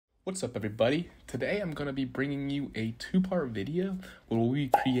What's up, everybody? Today I'm going to be bringing you a two-part video where we'll be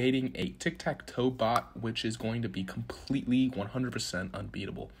creating a Tic Tac Toe bot which is going to be completely 100%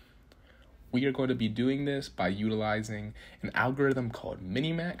 unbeatable. We are going to be doing this by utilizing an algorithm called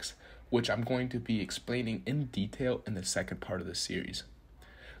Minimax, which I'm going to be explaining in detail in the second part of the series.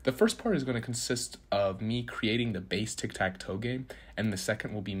 The first part is going to consist of me creating the base Tic Tac Toe game, and the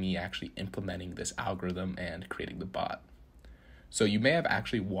second will be me actually implementing this algorithm and creating the bot. So you may have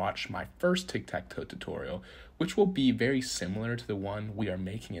actually watched my first Tic Tac Toe tutorial, which will be very similar to the one we are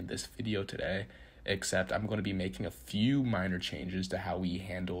making in this video today, except I'm going to be making a few minor changes to how we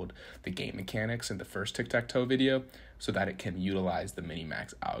handled the game mechanics in the first Tic Tac Toe video so that it can utilize the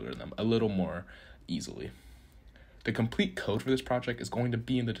Minimax algorithm a little more easily. The complete code for this project is going to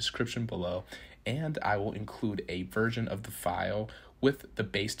be in the description below, and I will include a version of the file with the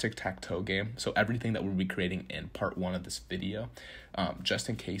base Tic Tac Toe game, so everything that we'll be creating in part 1 of this video, just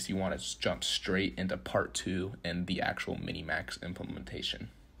in case you want to jump straight into part 2 and the actual Minimax implementation.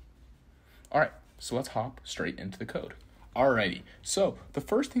 Alright, so let's hop straight into the code. Alrighty, so the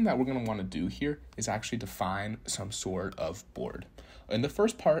first thing that we're going to want to do here is actually define some sort of board. In the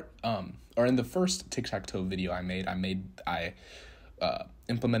first part, or in the first Tic Tac Toe video I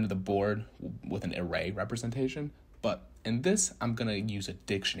implemented the board with an array representation, but in this, I'm going to use a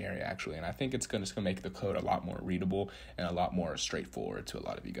dictionary, actually, and I think it's going to make the code a lot more readable and a lot more straightforward to a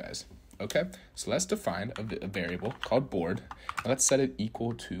lot of you guys. Okay, so let's define a variable called board, and let's set it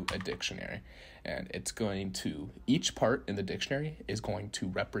equal to a dictionary. And it's going to, each part in the dictionary is going to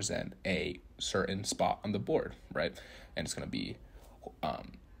represent a certain spot on the board, right? And it's going to be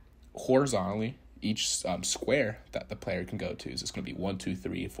horizontally, each square that the player can go to is going to be 1, 2,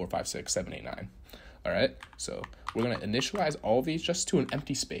 3, 4, 5, 6, 7, 8, 9. All right, so we're going to initialize all of these just to an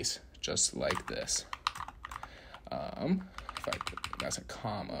empty space, just like this. That's a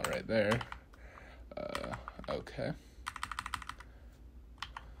comma right there. Okay.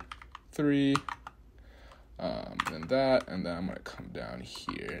 3, and then I'm going to come down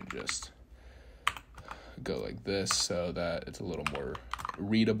here and just go like this so that it's a little more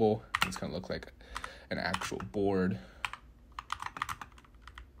readable. It's going to look like an actual board.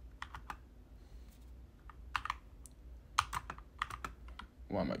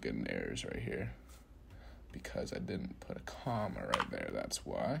 Why am I getting errors right here? Because I didn't put a comma right there, that's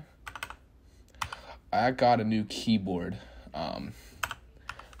why. I got a new keyboard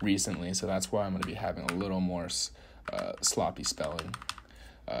recently, so that's why I'm going to be having a little more sloppy spelling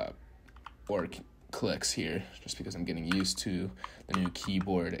or clicks here, just because I'm getting used to the new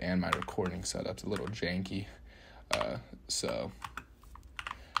keyboard and my recording setup's a little janky. So,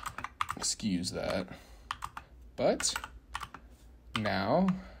 excuse that. But now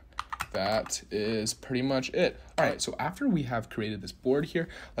that is pretty much it. All right, so after we have created this board here,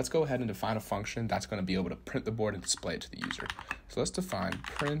 let's go ahead and define a function that's going to be able to print the board and display it to the user. So let's define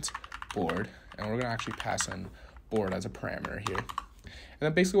print board, and we're going to actually pass in board as a parameter here. And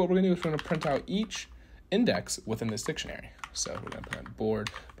then basically what we're going to do is we're going to print out each index within this dictionary. So we're going to print board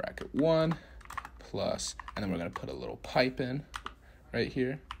bracket 1 plus, and then we're going to put a little pipe in right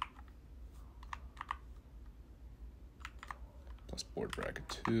here. Plus board bracket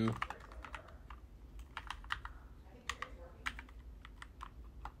 2.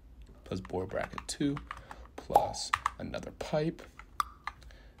 Plus board bracket 2 plus another pipe.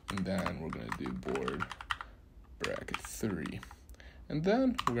 And then we're going to do board bracket 3. And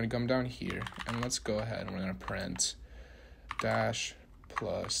then we're going to come down here and let's go ahead and we're going to print dash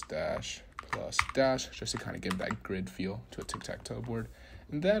plus dash plus dash just to kind of give that grid feel to a tic-tac-toe board.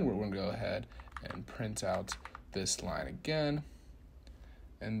 And then we're going to go ahead and print out this line again.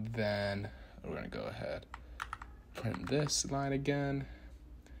 And then we're going to go ahead, print this line again,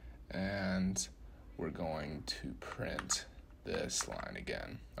 and we're going to print this line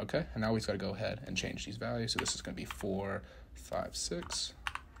again. Okay, and now we just got to go ahead and change these values. So this is going to be 4, 5, 6.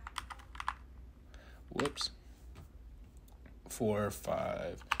 Whoops. 4,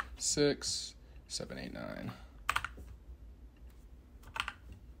 5, 6, 7, 8, 9.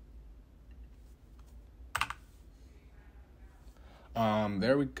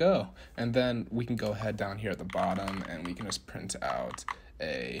 There we go. And then we can go ahead down here at the bottom and we can just print out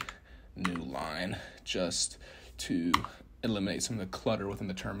a new line just to eliminate some of the clutter within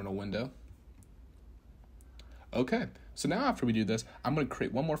the terminal window. Okay, so now after we do this, I'm going to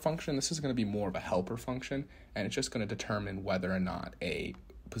create one more function. This is going to be more of a helper function, and it's just going to determine whether or not a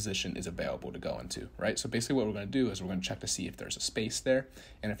position is available to go into, right? So basically what we're going to do is we're going to check to see if there's a space there,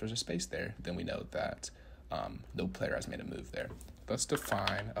 and if there's a space there, then we know that no player has made a move there. Let's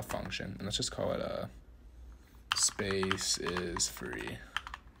define a function, and let's just call it a space is free.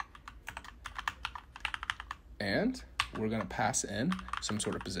 And we're going to pass in some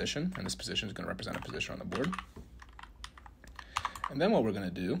sort of position, and this position is going to represent a position on the board. And then what we're going to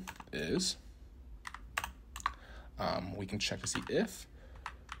do is we can check to see if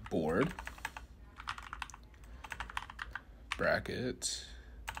board bracket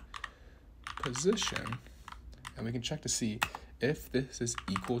position, and we can check to see if this is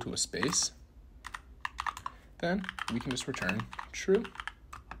equal to a space. Then we can just return true.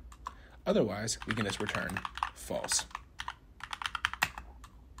 Otherwise, we can just return false.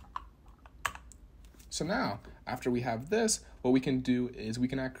 So now, after we have this, what we can do is we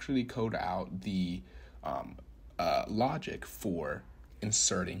can actually code out the logic for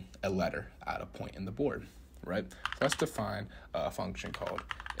inserting a letter at a point in the board, right? So let's define a function called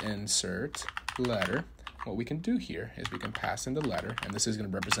insert letter. What we can do here is we can pass in the letter, and this is going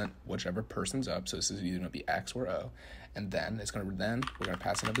to represent whichever person's up. So this is either going to be X or O, and then we're going to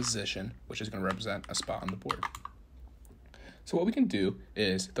pass in a position, which is going to represent a spot on the board. So what we can do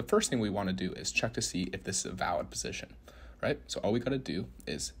is the first thing we want to do is check to see if this is a valid position, right? So all we got to do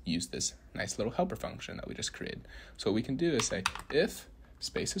is use this nice little helper function that we just created. So what we can do is say if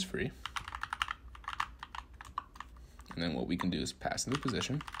space is free, and then what we can do is pass in the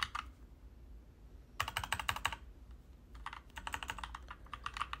position.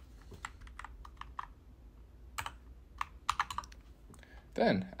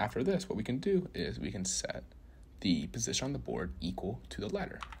 Then after this, what we can do is we can set the position on the board equal to the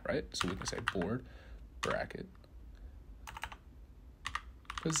letter, right? So we can say board bracket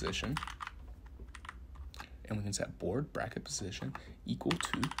position, and we can set board bracket position equal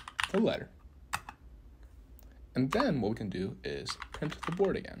to the letter. And then what we can do is print the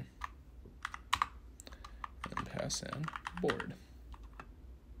board again and pass in board.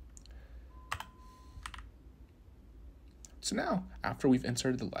 So now, after we've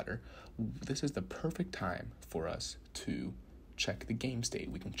inserted the letter, this is the perfect time for us to check the game state.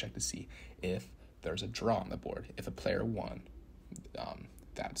 We can check to see if there's a draw on the board, if a player won,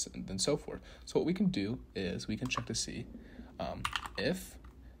 and then so forth. So what we can do is we can check to see if,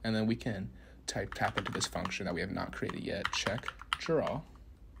 and then we can tap into this function that we have not created yet, check draw,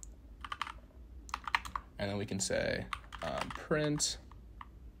 and then we can say print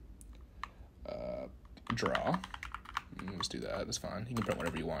draw. Let's do that. That's fine. You can print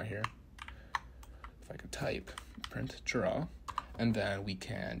whatever you want here. If I could type print draw, and then we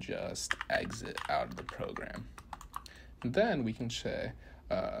can just exit out of the program. And then we can say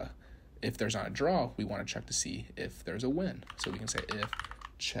if there's not a draw, we want to check to see if there's a win. So we can say if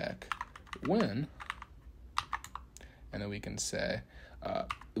check win, and then we can say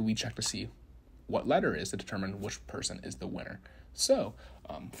we check to see what letter is to determine which person is the winner. So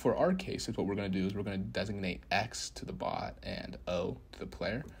for our case, what we're going to do is we're going to designate X to the bot and O to the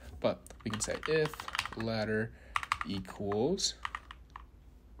player. But we can say if letter equals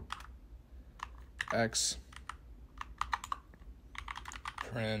X,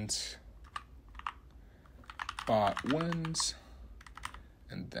 print bot wins,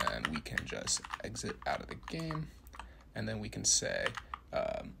 and then we can just exit out of the game, and then we can say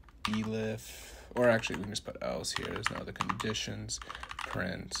elif, or actually we can just put else here, there's no other conditions,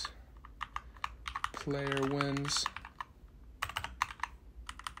 print player wins,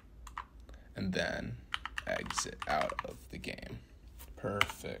 and then exit out of the game.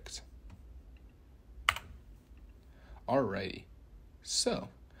 Perfect. Alrighty, so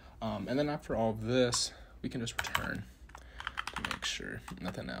and then after all of this, we can just return to make sure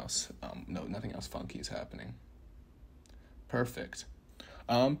nothing else funky is happening. Perfect.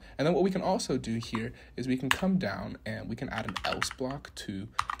 And then what we can also do here is we can come down and we can add an else block to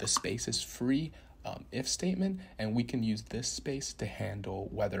the space is free if statement, and we can use this space to handle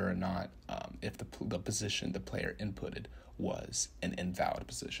whether or not if the position the player inputted was an invalid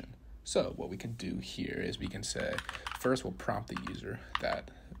position. So what we can do here is we can say, first we'll prompt the user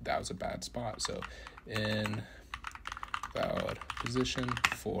that was a bad spot. So invalid position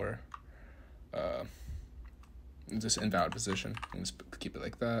for this invalid position. Let's keep it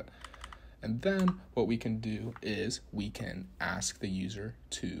like that. And then what we can do is we can ask the user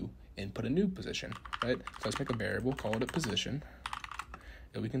to input a new position, right? So let's make a variable, call it a position,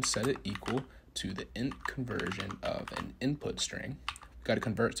 and we can set it equal to the int conversion of an input string. We've got to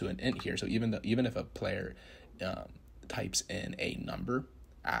convert to an int here, so even if a player types in a number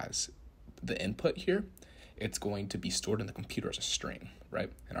as the input here, it's going to be stored in the computer as a string,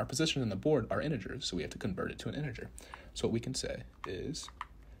 right? And our positions on the board are integers, so we have to convert it to an integer. So what we can say is,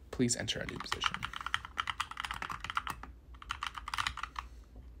 please enter a new position.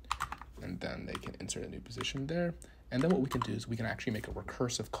 And then they can insert a new position there. And then what we can do is we can actually make a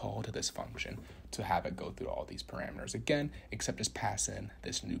recursive call to this function to have it go through all these parameters again, except just pass in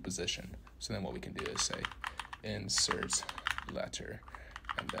this new position. So then what we can do is say insert letter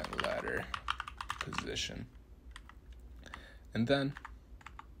and then letter position. And then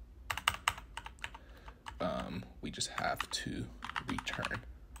we just have to return.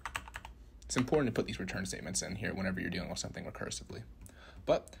 It's important to put these return statements in here whenever you're dealing with something recursively.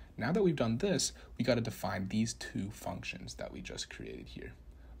 But now that we've done this, we got to define these two functions that we just created here.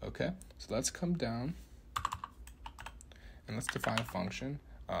 Okay, so let's come down and let's define a function.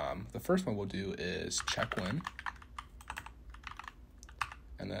 The first one we'll do is checkWin.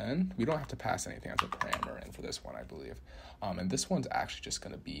 And then we don't have to pass anything as a parameter in for this one, I believe. And this one's actually just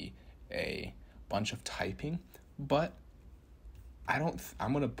going to be a bunch of typing, but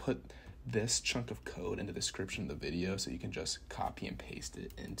I'm going to put this chunk of code in the description of the video so you can just copy and paste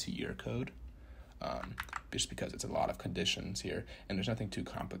it into your code, just because it's a lot of conditions here and there's nothing too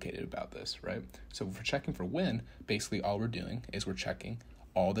complicated about this, right? So for checking for win, basically all we're doing is we're checking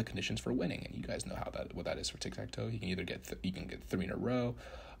all the conditions for winning, and you guys know what that is for tic tac toe. You can either get 3 in a row,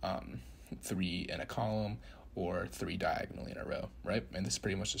 3 in a column, or 3 diagonally in a row, right? And this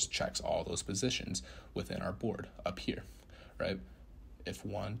pretty much just checks all those positions within our board up here, right? If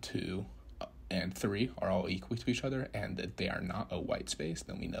 1, 2, and 3 are all equal to each other and that they are not a white space,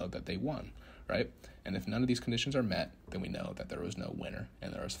 then we know that they won, right? And if none of these conditions are met, then we know that there was no winner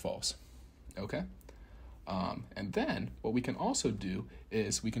and there was false, okay? And then what we can also do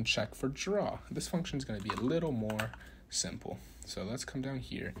is we can check for draw. This function is going to be a little more simple. So let's come down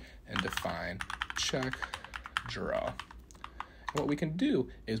here and define check draw. And what we can do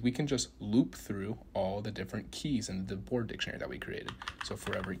is we can just loop through all the different keys in the board dictionary that we created. So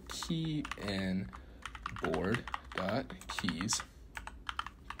for every key in board.keys,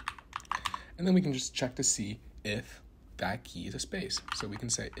 and then we can just check to see if that key is a space. So we can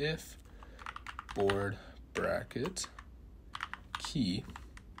say if board bracket key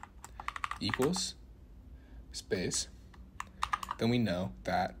equals space, then we know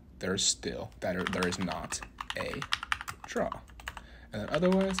that there is not a draw. And then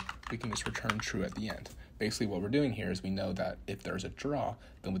otherwise, we can just return true at the end. Basically what we're doing here is we know that if there's a draw,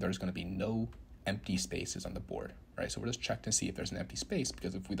 then there's going to be no empty spaces on the board, right? So we're just checking to see if there's an empty space,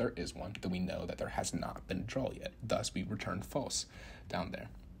 because if there is one, then we know that there has not been a draw yet. Thus, we return false down there.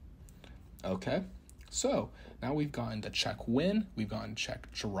 Okay, so now we've gotten the check win, we've gotten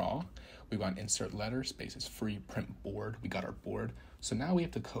check draw, we've gotten insert letter, spaces free, print board, we got our board. So now we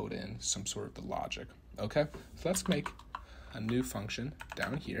have to code in some sort of the logic, okay? So let's make a new function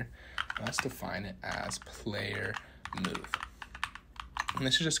down here, and let's define it as player move. And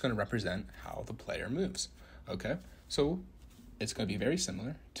this is just going to represent how the player moves, okay? So it's going to be very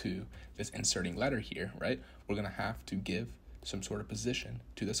similar to this inserting letter here, right? We're going to have to give some sort of position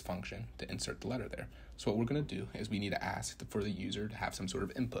to this function to insert the letter there. So what we're going to do is we need to ask for the user to have some sort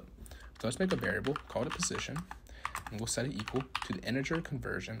of input. So let's make a variable called a position, and we'll set it equal to the integer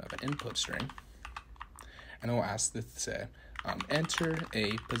conversion of an input string. And then we'll ask this to say, enter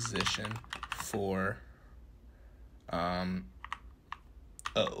a position for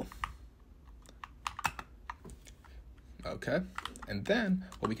O. Okay, and then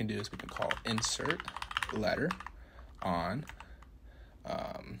what we can do is we can call insert letter on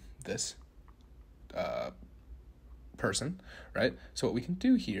this person, right? So what we can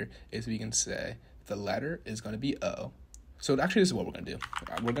do here is we can say the letter is going to be O. So actually, this is what we're going to do.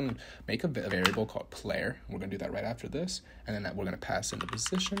 We're going to make a variable called player. We're going to do that right after this, and then we're going to pass in the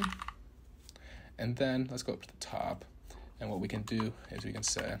position. And then let's go up to the top, and what we can do is we can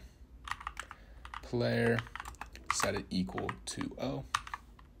say player, set it equal to O,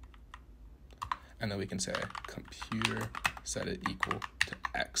 and then we can say computer, set it equal to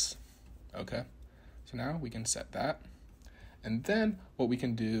X. Okay, so now we can set that, and then what we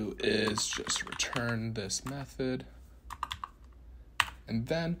can do is just return this method. And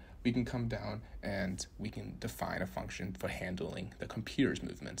then we can come down and we can define a function for handling the computer's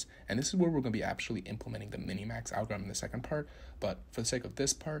movements. And this is where we're going to be actually implementing the Minimax algorithm in the second part. But for the sake of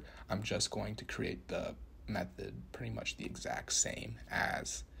this part, I'm just going to create the method pretty much the exact same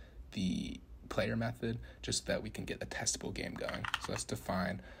as the player method, just so that we can get a testable game going. So let's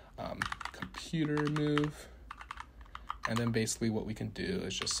define computer move. And then basically what we can do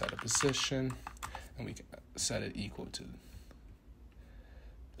is just set a position, and we can set it equal to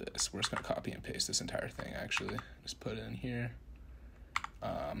this. We're just going to copy and paste this entire thing, actually. Just put it in here.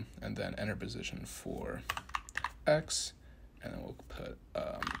 And then enter position for X. And then we'll put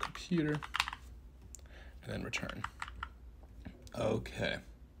computer. And then return. Okay.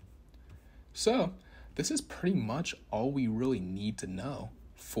 So this is pretty much all we really need to know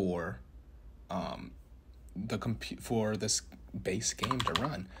for for this base game to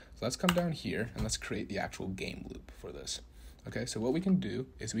run. So let's come down here and let's create the actual game loop for this. Okay, so what we can do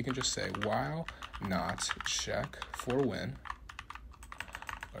is we can just say while not check for win,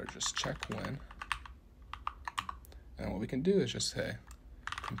 or just checkWin. And what we can do is just say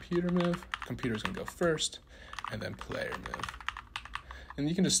computer move, computer's gonna go first, and then player move. And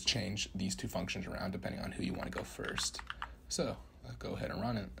you can just change these two functions around depending on who you want to go first. So let's go ahead and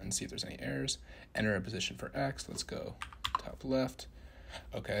run it and see if there's any errors. Enter a position for X. Let's go top left.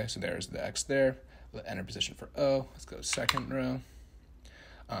 Okay, so there's the X there. Enter position for O. Let's go second row.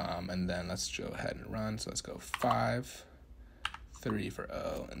 And then let's go ahead and run. So let's go 5, 3 for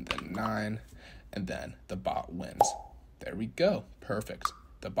O, and then 9. And then the bot wins. There we go. Perfect.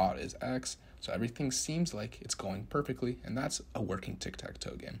 The bot is X. So everything seems like it's going perfectly, and that's a working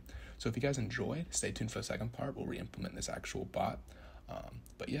tic-tac-toe game. So if you guys enjoyed, stay tuned for the second part. We'll re-implement this actual bot.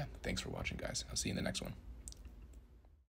 But yeah, thanks for watching, guys. I'll see you in the next one.